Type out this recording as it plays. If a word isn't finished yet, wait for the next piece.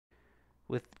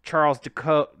with Charles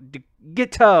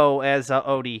Guiteau as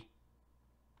Odie.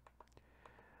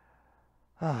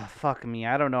 Oh, fuck me.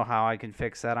 I don't know how I can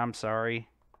fix that. I'm sorry.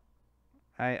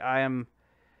 I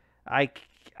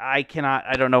cannot.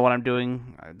 I don't know what I'm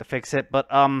doing to fix it. But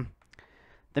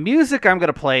the music I'm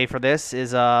gonna play for this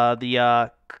is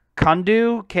the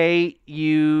Kundu,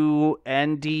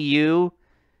 Kundu.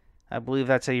 I believe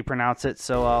that's how you pronounce it.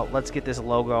 So let's get this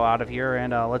logo out of here,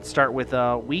 and let's start with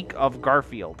Week of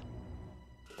Garfield.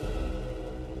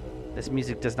 This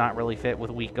music does not really fit with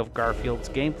Week of Garfield's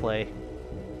gameplay.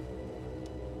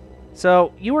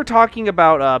 So, you were talking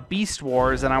about Beast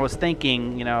Wars, and I was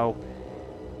thinking, you know...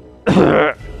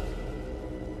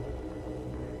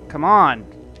 Come on.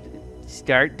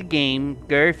 Start the game,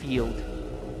 Garfield.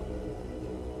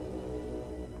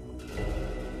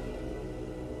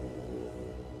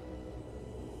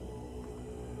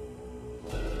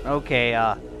 Okay,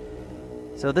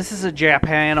 so this is a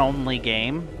Japan-only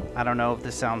game. I don't know if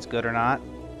this sounds good or not.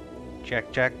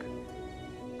 Check, check.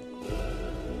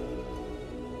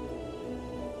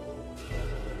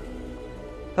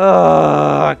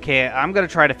 Okay, I'm gonna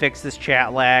try to fix this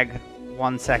chat lag.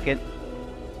 1 second.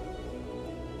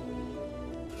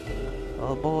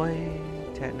 Oh boy,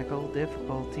 technical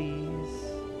difficulties.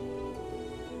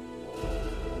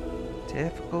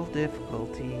 Technical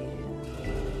difficulties.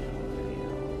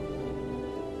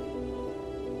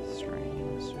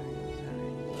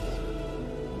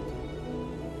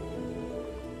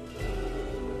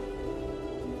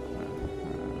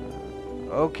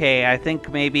 Okay, I think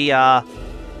maybe, I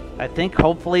think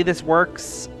hopefully this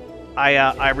works.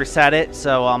 I reset it,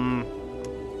 so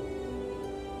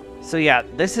yeah,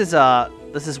 this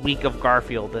is Week of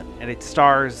Garfield, and it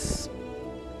stars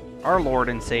our Lord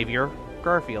and Savior,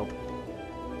 Garfield,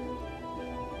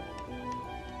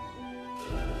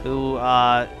 who,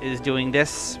 is doing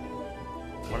this,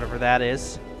 whatever that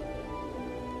is.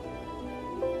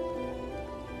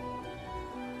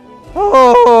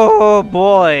 Oh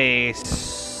boy!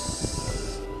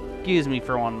 Excuse me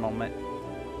for one moment.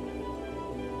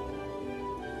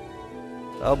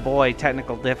 Oh boy,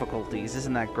 technical difficulties.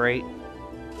 Isn't that great?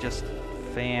 Just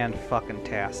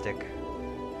fan-fucking-tastic.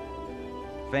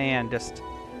 Just...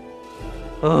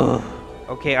 Ugh.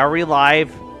 Okay, are we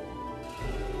live?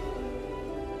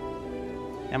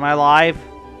 Am I live?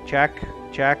 Check,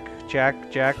 check,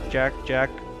 check, check, check, check.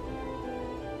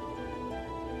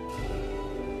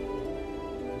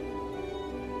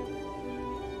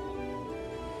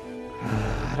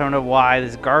 I don't know why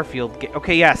this Garfield...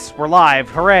 Okay, yes, we're live.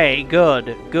 Hooray.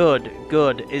 Good, good,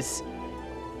 good.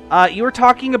 You were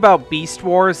talking about Beast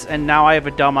Wars, and now I have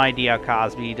a dumb idea,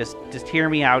 Cosby. Just hear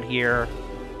me out here.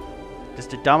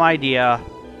 Just a dumb idea.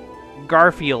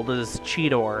 Garfield is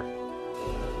Cheetor.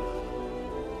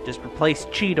 Just replace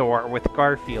Cheetor with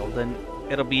Garfield, and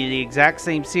it'll be the exact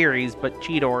same series, but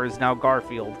Cheetor is now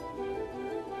Garfield.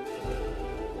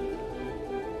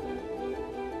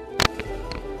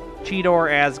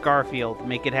 Cheetor as Garfield.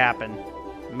 Make it happen.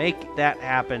 Make that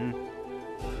happen,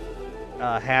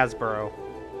 Hasbro.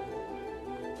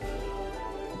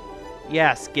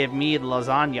 Yes, give me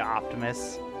lasagna,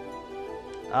 Optimus.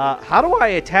 How do I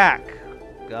attack?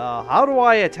 How do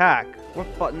I attack?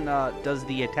 What button does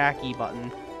the attacky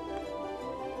button?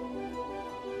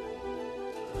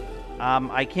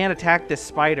 I can't attack this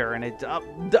spider, and it...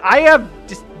 I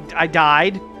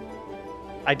died.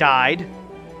 I died.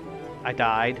 I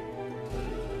died.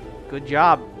 Good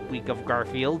job, Week of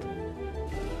Garfield.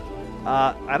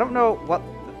 I don't know what...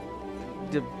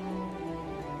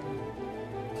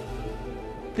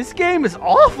 This game is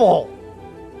awful!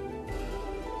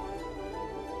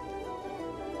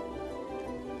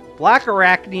 Black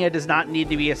Arachnia does not need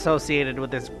to be associated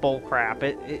with this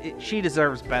bullcrap. She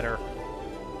deserves better.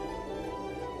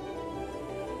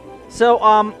 So,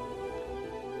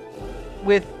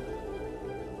 with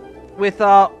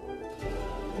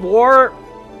War...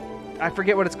 I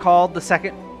forget what it's called, the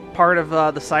second part of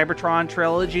the Cybertron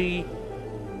trilogy.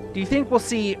 Do you think we'll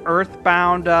see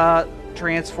Earthbound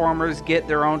Transformers get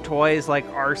their own toys like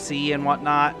RC and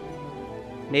whatnot?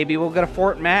 Maybe we'll get a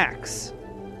Fort Max.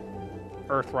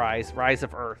 Earthrise, Rise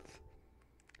of Earth.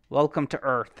 Welcome to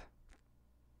Earth.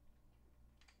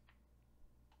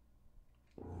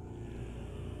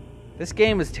 This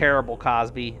game is terrible,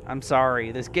 Cosby. I'm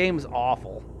sorry. This game is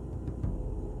awful.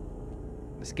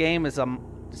 This game is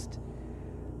just...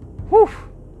 Whew.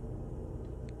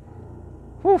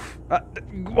 Whew.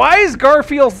 Why is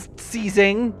Garfield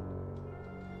seizing?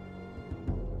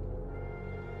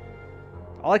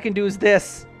 All I can do is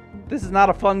this. This is not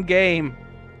a fun game.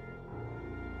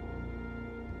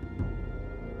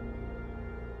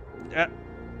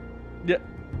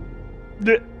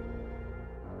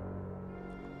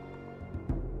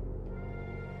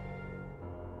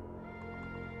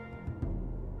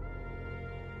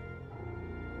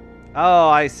 Oh,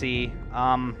 I see.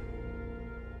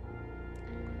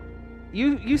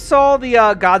 You saw the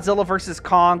Godzilla vs.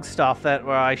 Kong stuff that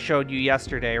I showed you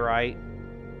yesterday, right?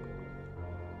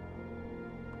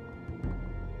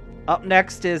 Up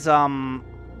next is one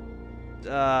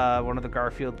of the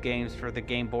Garfield games for the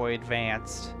Game Boy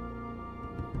Advanced.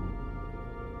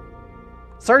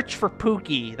 Search for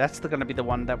Pookie. That's going to be the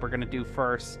one that we're going to do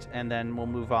first, and then we'll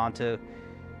move on to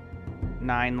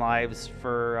 9 lives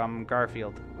for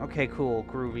Garfield. Okay, cool.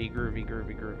 Groovy, groovy,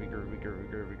 groovy, groovy, groovy, groovy,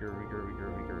 groovy, groovy, groovy,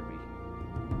 groovy, groovy.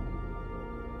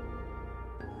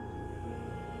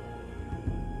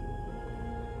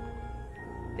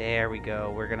 There we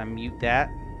go. We're going to mute that.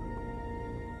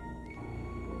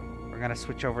 We're going to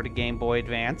switch over to Game Boy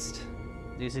Advanced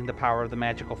using the power of the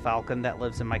magical falcon that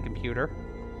lives in my computer.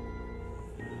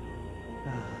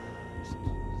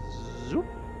 Zoop.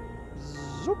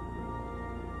 Zoop.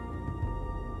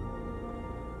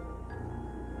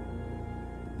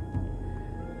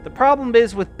 The problem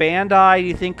is with Bandai,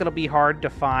 you think it'll be hard to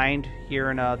find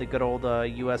here in the good old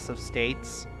US of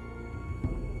States.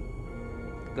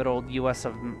 Good old US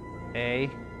of A.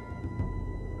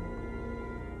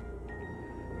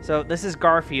 So this is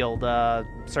Garfield,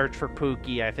 Search for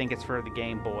Pookie. I think it's for the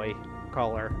Game Boy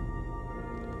Color.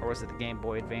 Or was it the Game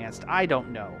Boy Advanced? I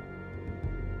don't know.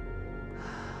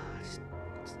 Just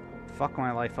fuck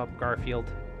my life up,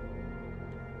 Garfield.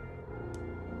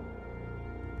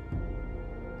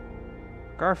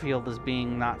 Garfield is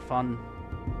being not fun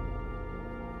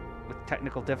with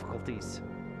technical difficulties.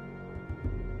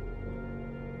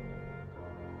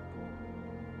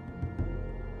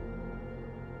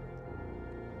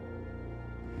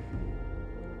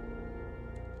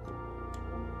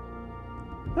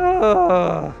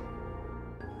 Ugh.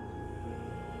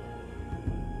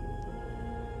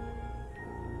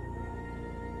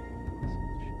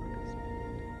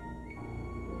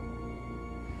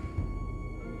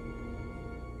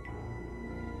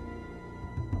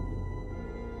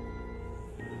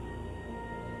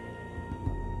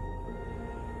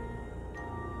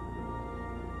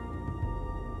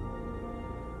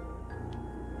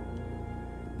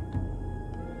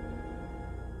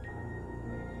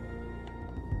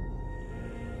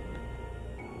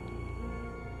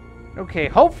 Okay,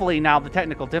 hopefully now the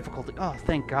technical difficulty... Oh,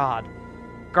 thank God.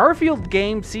 Garfield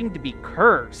games seem to be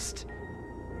cursed.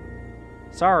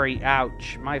 Sorry,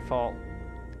 ouch, my fault.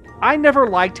 I never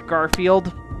liked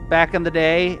Garfield back in the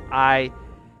day. I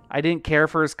didn't care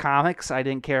for his comics, I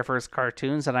didn't care for his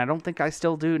cartoons, and I don't think I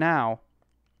still do now.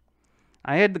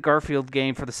 I had the Garfield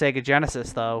game for the Sega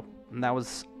Genesis, though, and that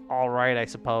was alright, I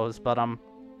suppose, but,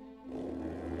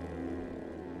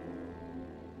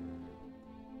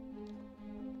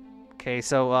 Okay,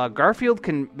 so Garfield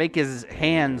can make his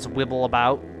hands wibble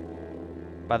about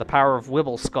by the power of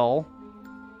Wibble Skull.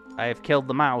 I have killed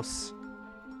the mouse.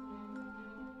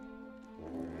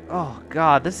 Oh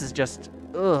God, this is just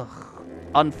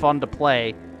unfun to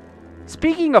play.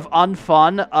 Speaking of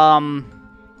unfun,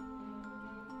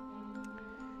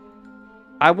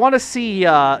 I want to see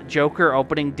Joker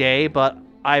opening day, but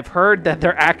I've heard that they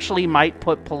actually might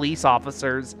put police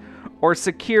officers or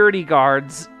security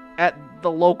guards at the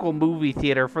local movie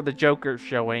theater for the Joker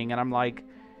showing, and I'm like,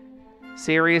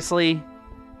 seriously?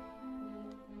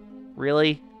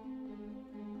 Really?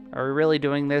 Are we really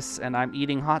doing this? And I'm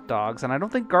eating hot dogs, and I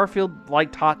don't think Garfield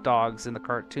liked hot dogs in the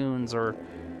cartoons or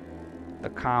the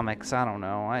comics. I don't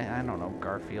know. I don't know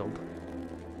Garfield.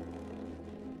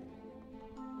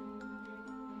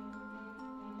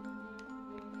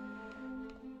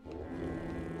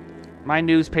 My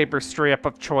newspaper strip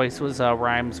of choice was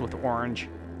Rhymes with Orange.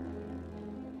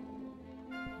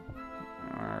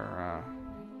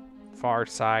 Far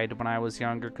Side when I was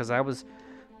younger, because I was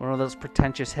one of those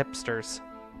pretentious hipsters.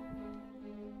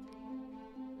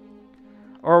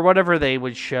 Or whatever they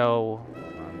would show.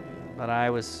 But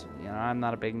I was, you know, I'm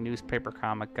not a big newspaper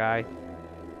comic guy.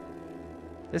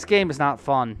 This game is not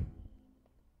fun.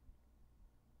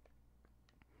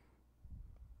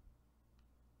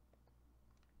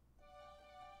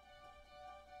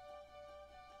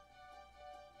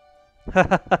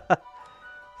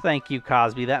 Thank you,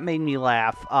 Cosby. That made me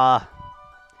laugh.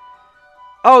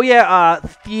 Oh yeah,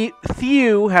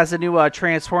 Thew has a new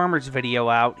Transformers video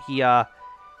out.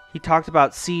 He talked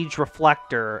about Siege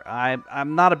Reflector.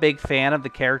 I'm not a big fan of the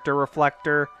character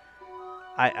Reflector.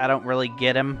 I don't really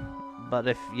get him. But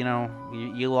if, you know,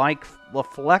 you like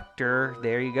Reflector,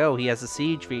 there you go. He has a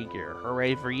Siege figure.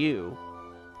 Hooray for you.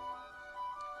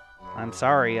 I'm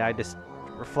sorry,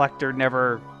 Reflector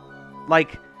never...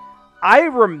 Like, I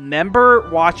remember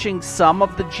watching some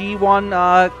of the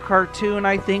G1 cartoon,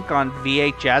 I think, on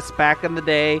VHS back in the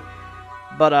day.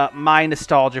 But my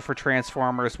nostalgia for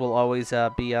Transformers will always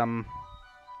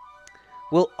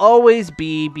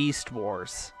be Beast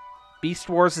Wars. Beast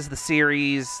Wars is the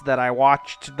series that I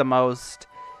watched the most.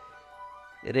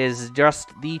 It is just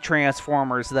the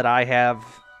Transformers that I have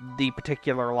the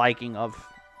particular liking of.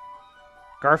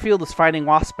 Garfield is fighting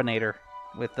Waspinator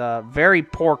with very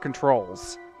poor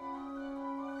controls.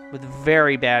 With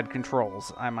very bad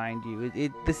controls, I mind you.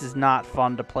 This is not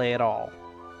fun to play at all.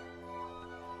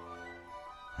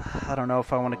 I don't know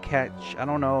if I want to catch... I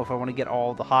don't know if I want to get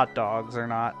all the hot dogs or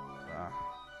not.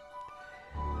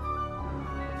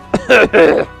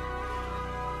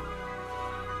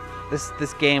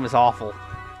 This game is awful.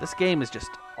 This game is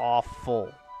just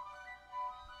awful.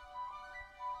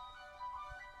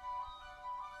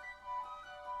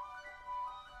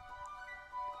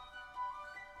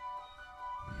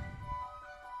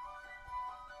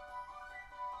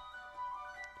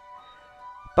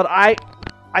 But I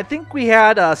think we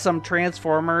had some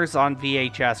Transformers on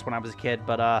VHS when I was a kid,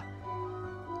 but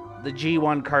the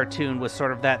G1 cartoon was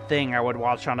sort of that thing I would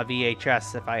watch on a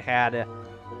VHS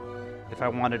if I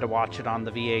wanted to watch it on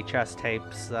the VHS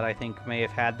tapes that I think may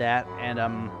have had that. And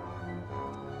I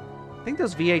think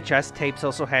those VHS tapes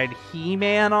also had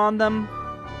He-Man on them.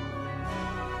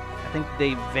 I think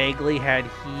they vaguely had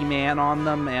He-Man on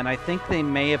them, and I think they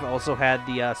may have also had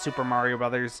the Super Mario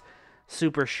Brothers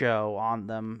Super Show on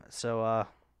them. So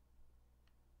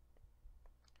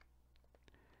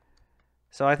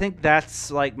I think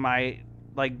that's like my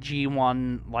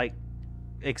G1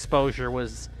 exposure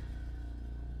was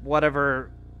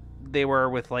whatever they were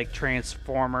with like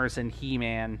Transformers and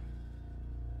He-Man.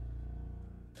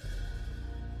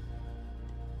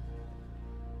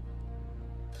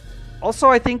 Also,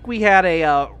 I think we had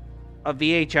a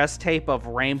VHS tape of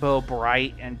Rainbow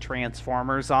Bright and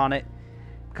Transformers on it,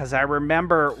 because I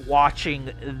remember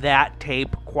watching that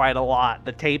tape quite a lot.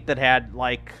 The tape that had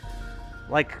like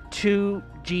 2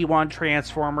 G1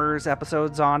 Transformers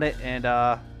episodes on it, and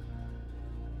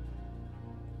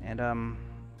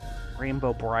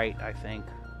Rainbow Bright, I think.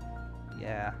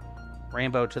 Yeah.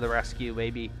 Rainbow to the rescue,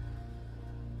 baby.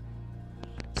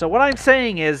 So what I'm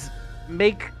saying is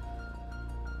make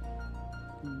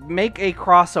a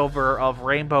crossover of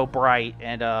Rainbow Bright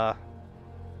and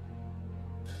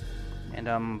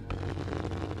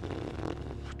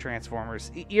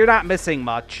Transformers. You're not missing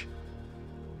much.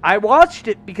 I watched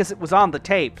it because it was on the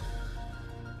tape.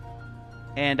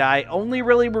 And I only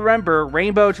really remember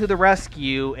Rainbow to the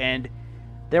Rescue, and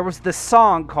there was this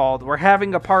song called We're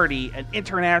Having a Party, an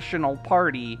international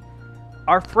party.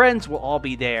 Our friends will all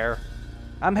be there.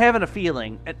 I'm having a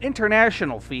feeling, an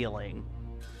international feeling.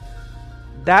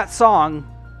 That song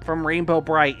from Rainbow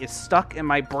Bright is stuck in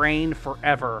my brain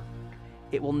forever.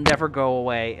 It will never go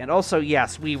away. And also,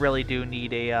 yes, we really do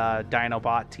need a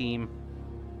Dinobot team.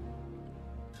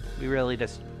 We really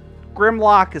just...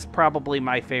 Grimlock is probably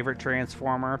my favorite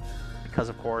Transformer, because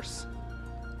of course.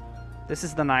 This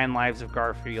is the 9 Lives of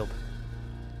Garfield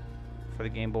for the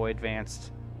Game Boy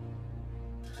Advanced.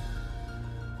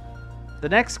 The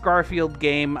next Garfield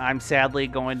game, I'm sadly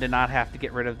going to not have to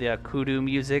get rid of the Kudu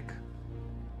music.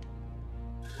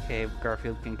 Okay,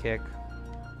 Garfield can kick.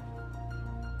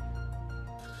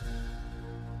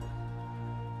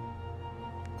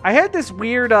 I had this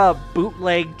weird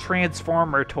bootleg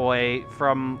Transformer toy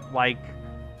from, like,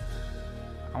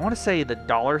 I want to say the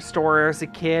dollar store as a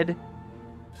kid.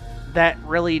 That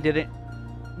really didn't...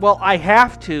 Well, I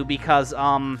have to because,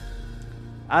 I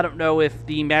don't know if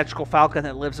the Magical Falcon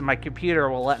that lives in my computer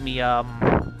will let me,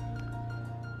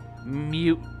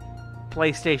 mute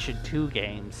PlayStation 2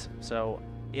 games. So,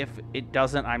 if it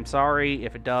doesn't, I'm sorry.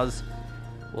 If it does,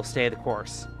 we'll stay the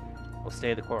course. We'll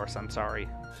stay the course. I'm sorry.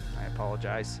 I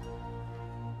apologize.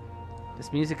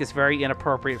 This music is very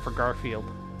inappropriate for Garfield.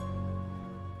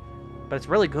 But it's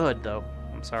really good, though.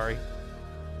 I'm sorry.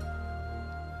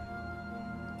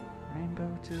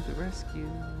 Rainbow to the rescue.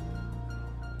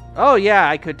 Oh, yeah,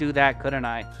 I could do that, couldn't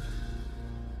I?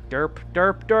 Derp,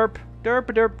 derp, derp. Derp,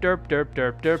 derp, derp, derp,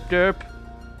 derp, derp, derp.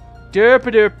 Derp,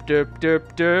 derp, derp, derp,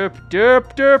 derp,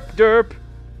 derp, derp, derp.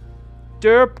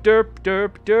 Derp, derp,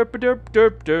 derp, derp, derp,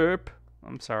 derp, derp.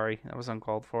 I'm sorry, that was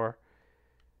uncalled for.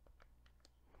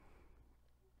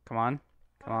 Come on,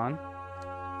 come on.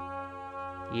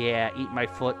 Yeah, eat my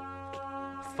foot,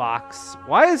 fox.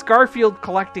 Why is Garfield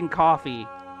collecting coffee?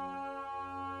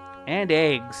 And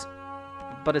eggs.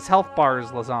 But his health bar is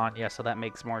lasagna, so that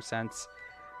makes more sense.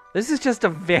 This is just a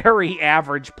very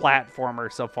average platformer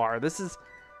so far. This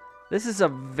This is a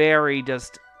very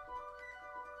just...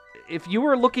 If you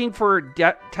were looking for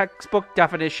textbook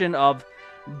definition of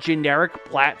generic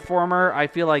platformer, I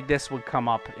feel like this would come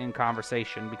up in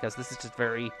conversation because this is just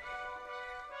very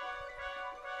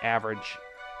average.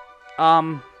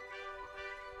 How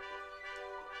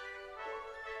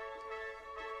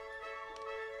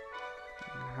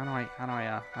do I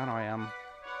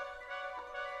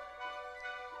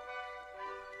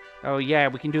Oh yeah,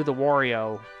 we can do the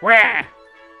Wario. Wah!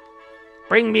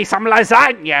 Bring me some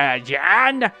lasagna,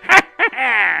 John!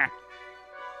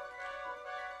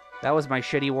 That was my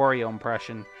shitty Wario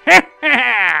impression.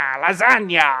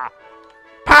 Lasagna!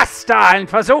 Pasta and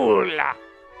fazool!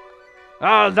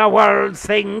 All the world's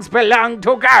things belong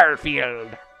to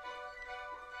Garfield.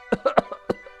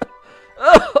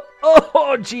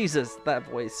 Oh, Jesus. That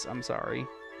voice. I'm sorry.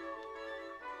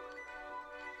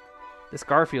 This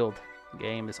Garfield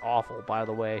game is awful, by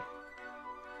the way.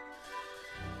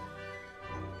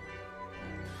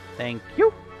 Thank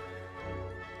you.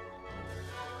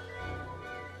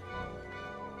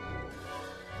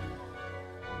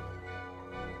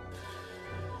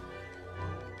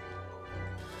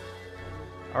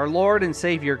 Our Lord and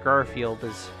Savior Garfield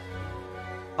is...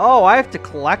 Oh, I have to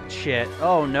collect shit.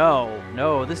 Oh, no.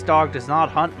 No, this dog does not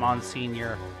hunt,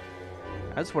 Monsignor.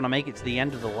 I just want to make it to the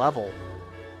end of the level.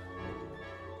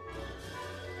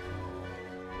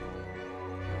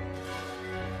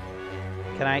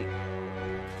 Can I...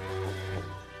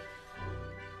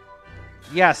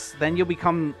 Yes, then you'll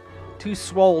become too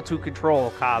swole to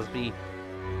control, Cosby.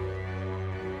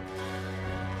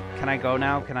 Can I go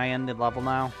now? Can I end the level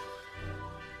now?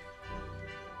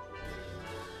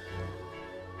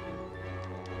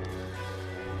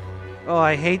 Oh,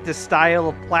 I hate this style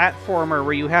of platformer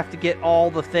where you have to get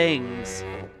all the things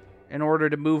in order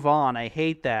to move on. I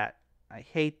hate that. I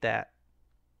hate that.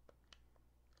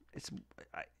 It's...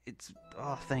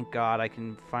 Oh, thank God I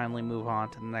can finally move on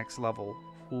to the next level.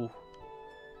 Ooh.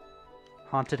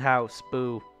 Haunted house.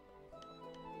 Boo.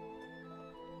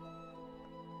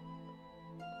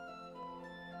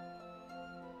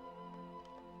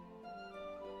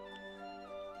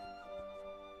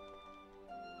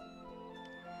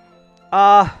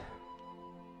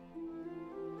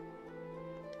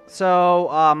 So,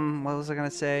 what was I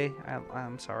gonna say?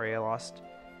 I'm sorry, I lost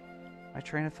my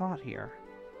train of thought here.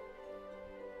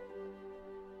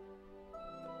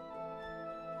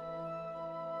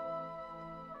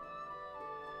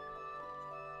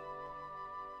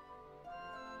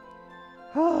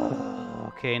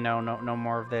 Okay, no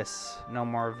more of this. No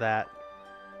more of that.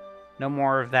 No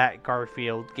more of that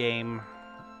Garfield game.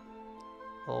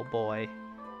 Oh boy.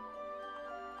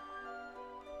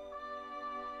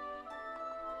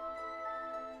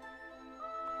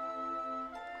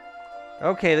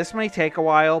 Okay, this may take a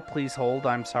while. Please hold,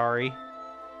 I'm sorry.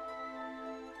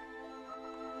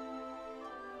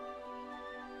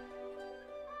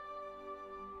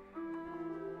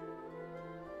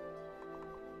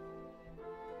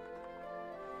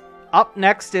 Up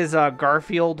next is a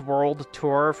Garfield World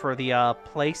Tour for the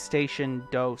PlayStation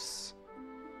DOS.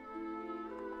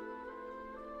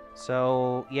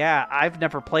 So, yeah, I've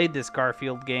never played this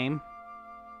Garfield game.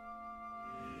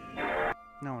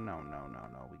 No.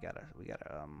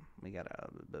 We gotta.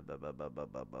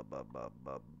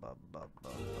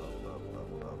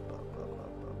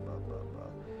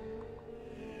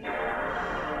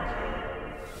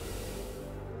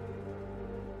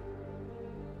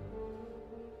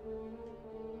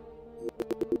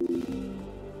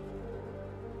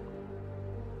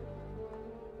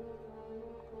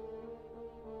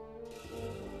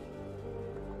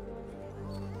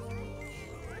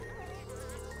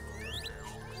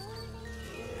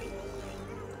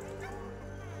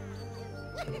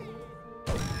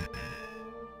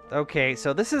 Okay,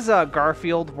 so this is a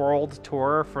Garfield World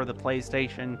Tour for the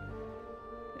PlayStation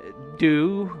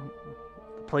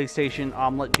PlayStation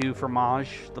Omelette du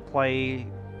Fromage, the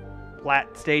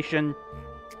PlayStation.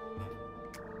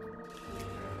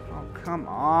 Oh, come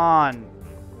on.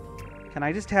 Can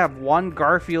I just have one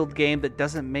Garfield game that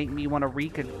doesn't make me want to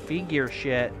reconfigure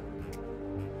shit?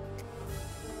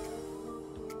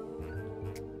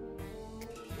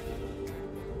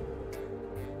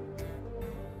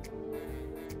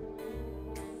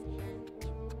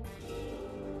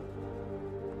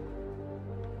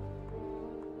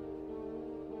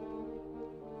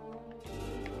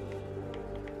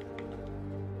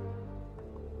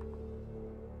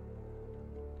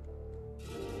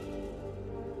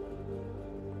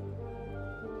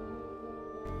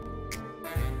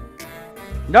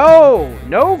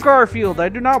 No, Garfield, I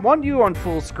do not want you on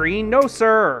full screen. No,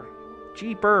 sir.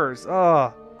 Jeepers.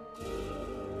 Ugh.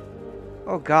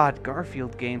 Oh god,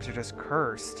 Garfield games are just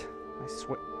cursed. I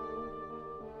swear.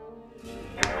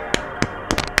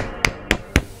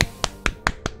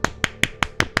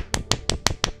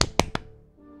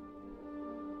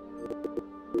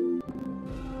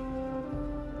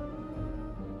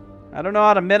 I don't know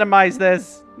how to minimize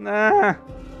this. Nah.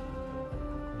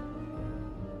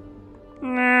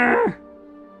 Nah.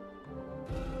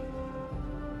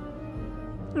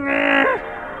 Nah.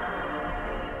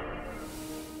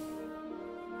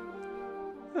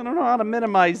 I don't know how to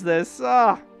minimize this.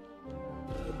 Ah.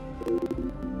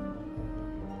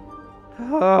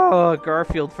 Oh,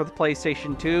 Garfield for the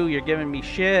PlayStation 2. You're giving me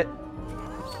shit.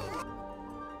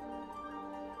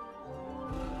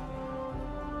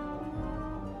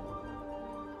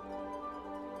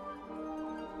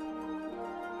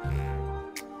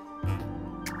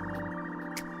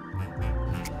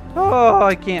 Oh,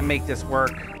 I can't make this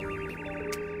work.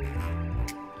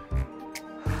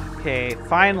 Okay,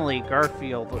 finally,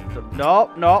 Garfield.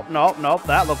 Nope, nope, nope, nope.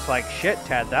 That looks like shit,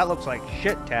 Ted. That looks like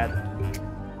shit, Ted.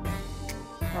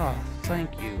 Oh,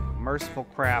 thank you. Merciful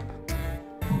crap.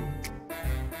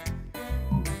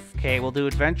 Okay, we'll do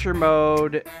adventure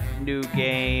mode, new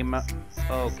game.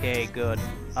 Okay, good.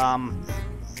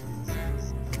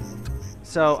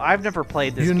 So, I've never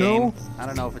played this game. I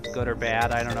don't know if it's good or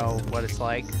bad. I don't know what it's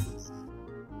like.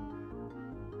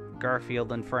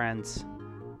 Garfield and Friends.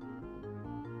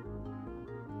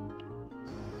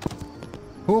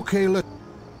 Okay, let...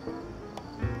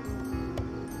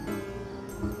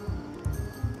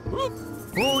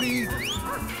 40.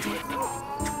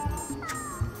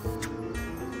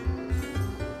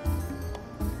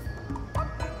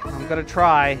 I'm gonna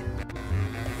try.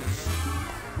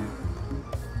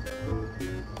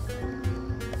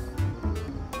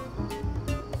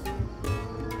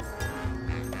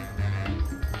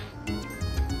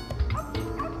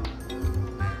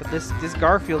 But this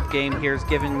Garfield game here is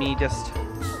giving me just...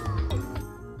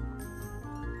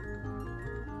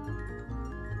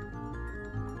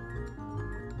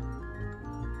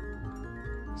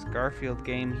 Garfield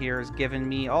game here is giving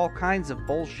me all kinds of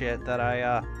bullshit that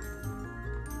I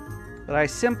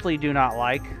simply do not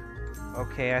like.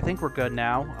 Okay, I think we're good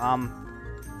now.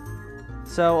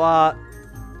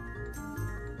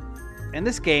 In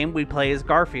this game we play as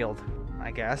Garfield,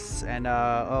 I guess, and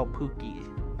oh,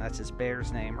 Pookie, that's his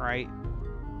bear's name, right?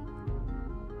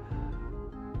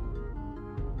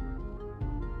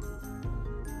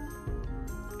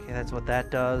 Okay, that's what that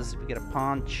does. We get a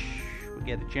punch, we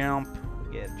get a jump.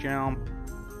 Get a jump.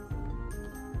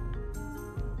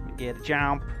 We get a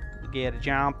jump. We get a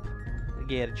jump. We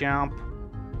get a jump.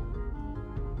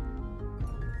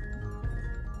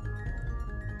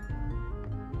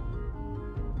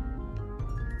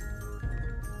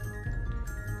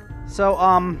 So,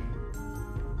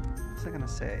 what's I gonna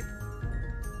say?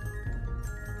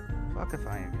 Fuck if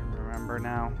I can remember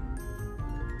now.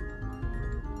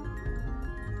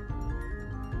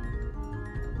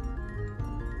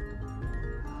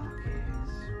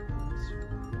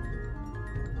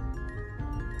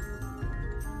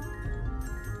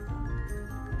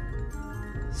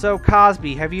 So,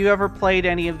 Cosby, have you ever played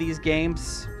any of these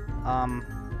games?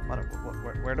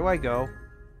 Where do I go?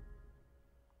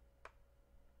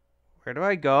 Where do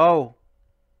I go?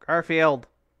 Garfield.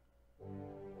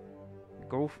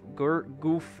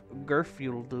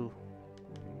 Garfield.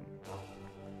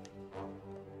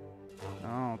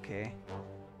 Oh, okay.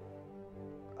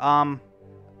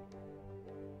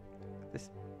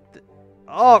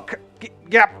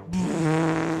 Yeah.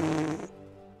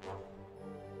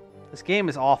 This game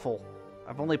is awful.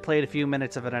 I've only played a few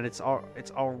minutes of it, and it's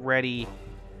already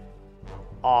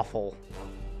awful.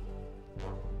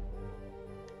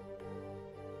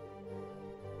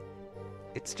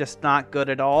 It's just not good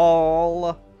at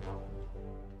all.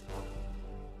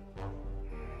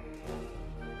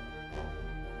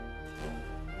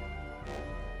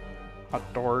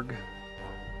 Hot dog.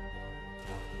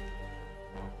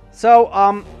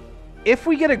 So, if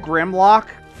we get a Grimlock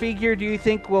figure, do you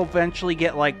think we'll eventually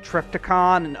get like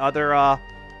Trypticon and other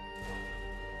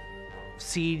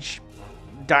siege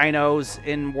dinos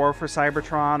in War for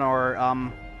Cybertron, or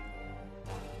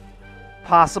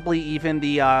possibly even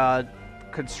the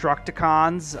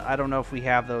Constructicons? I don't know if we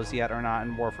have those yet or not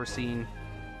in War for Scene.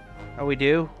 Oh, we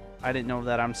do? I didn't know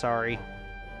that. I'm sorry.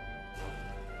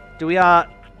 Do we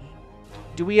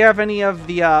have any of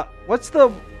the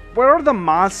what are the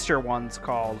monster ones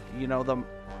called? You know,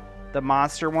 the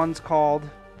monster ones called?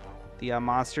 The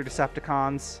monster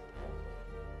Decepticons?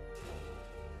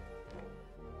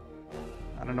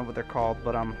 I don't know what they're called,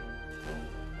 but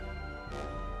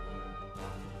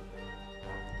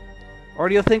Or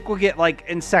do you think we'll get, like,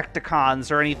 Insecticons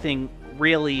or anything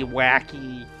really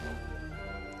wacky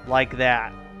like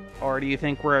that? Or do you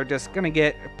think we're just gonna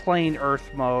get plain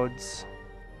Earth modes?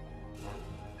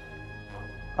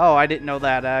 Oh, I didn't know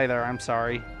that either. I'm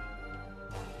sorry.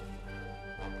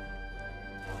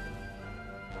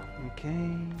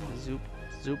 Okay. Zoop.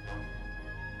 Zoop.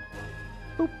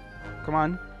 Boop. Come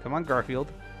on. Come on,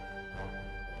 Garfield.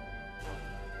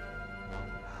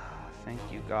 Thank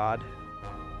you, God.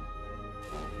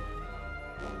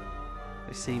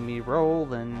 They see me roll,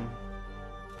 then...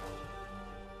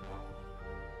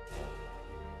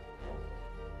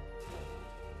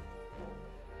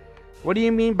 What do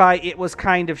you mean by it was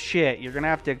kind of shit? You're gonna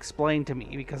have to explain to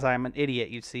me because I'm an idiot,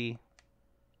 you see.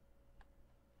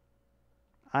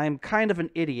 I'm kind of an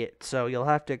idiot, so you'll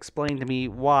have to explain to me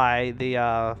why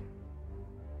the,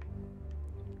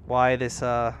 why this,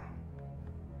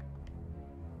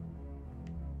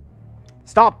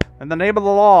 Stop! In the name of the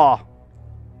law!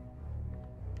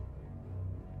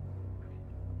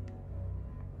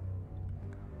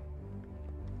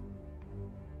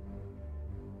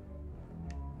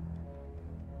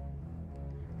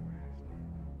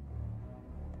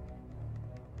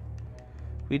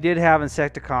 We did have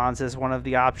Insecticons as one of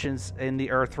the options in the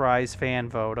Earthrise fan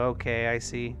vote. Okay, I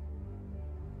see.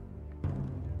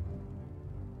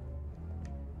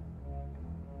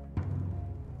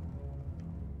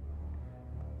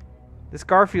 This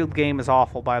Garfield game is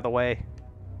awful, by the way.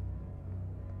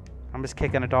 I'm just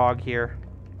kicking a dog here,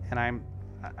 and I'm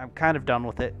kind of done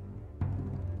with it.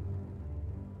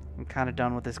 I'm kind of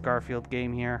done with this Garfield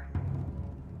game here.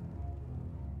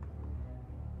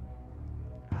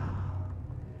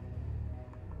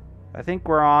 I think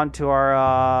we're on to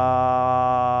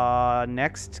our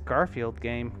next Garfield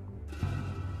game.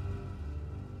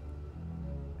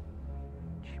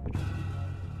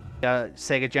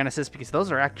 Sega Genesis, because those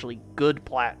are actually good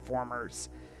platformers.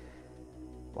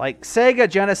 Like, Sega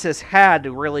Genesis had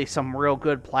really some real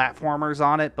good platformers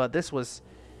on it, but this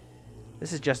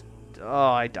is just...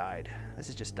 Oh, I died. This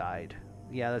has just died.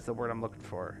 Yeah, that's the word I'm looking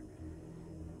for.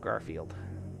 Garfield.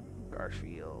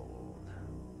 Garfield.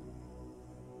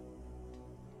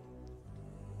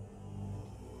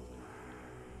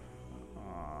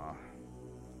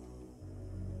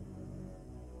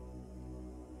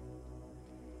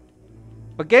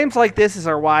 But games like this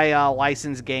are why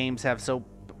licensed games have so...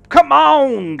 Come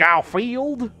on,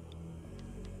 Garfield!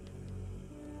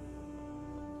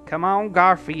 Come on,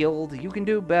 Garfield. You can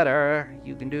do better.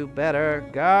 You can do better,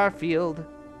 Garfield.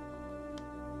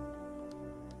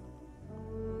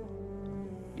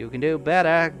 You can do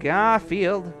better,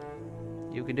 Garfield.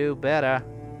 You can do better.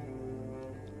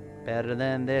 Better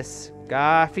than this,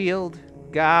 Garfield.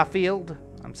 Garfield.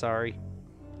 I'm sorry.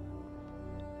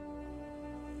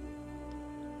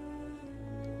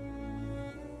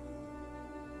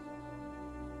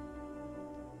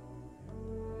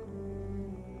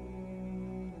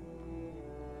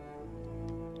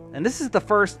 And this is the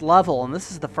first level, and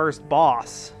this is the first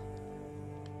boss.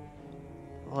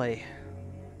 Oi.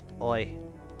 Oi.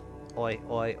 Oi,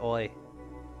 oi, oi.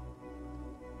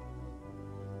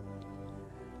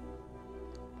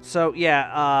 So,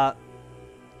 yeah,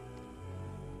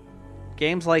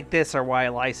 games like this are why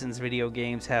licensed video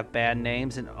games have bad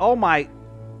names, and oh my...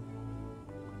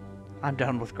 I'm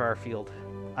done with Garfield.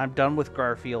 I'm done with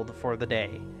Garfield for the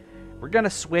day. We're gonna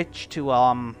switch to,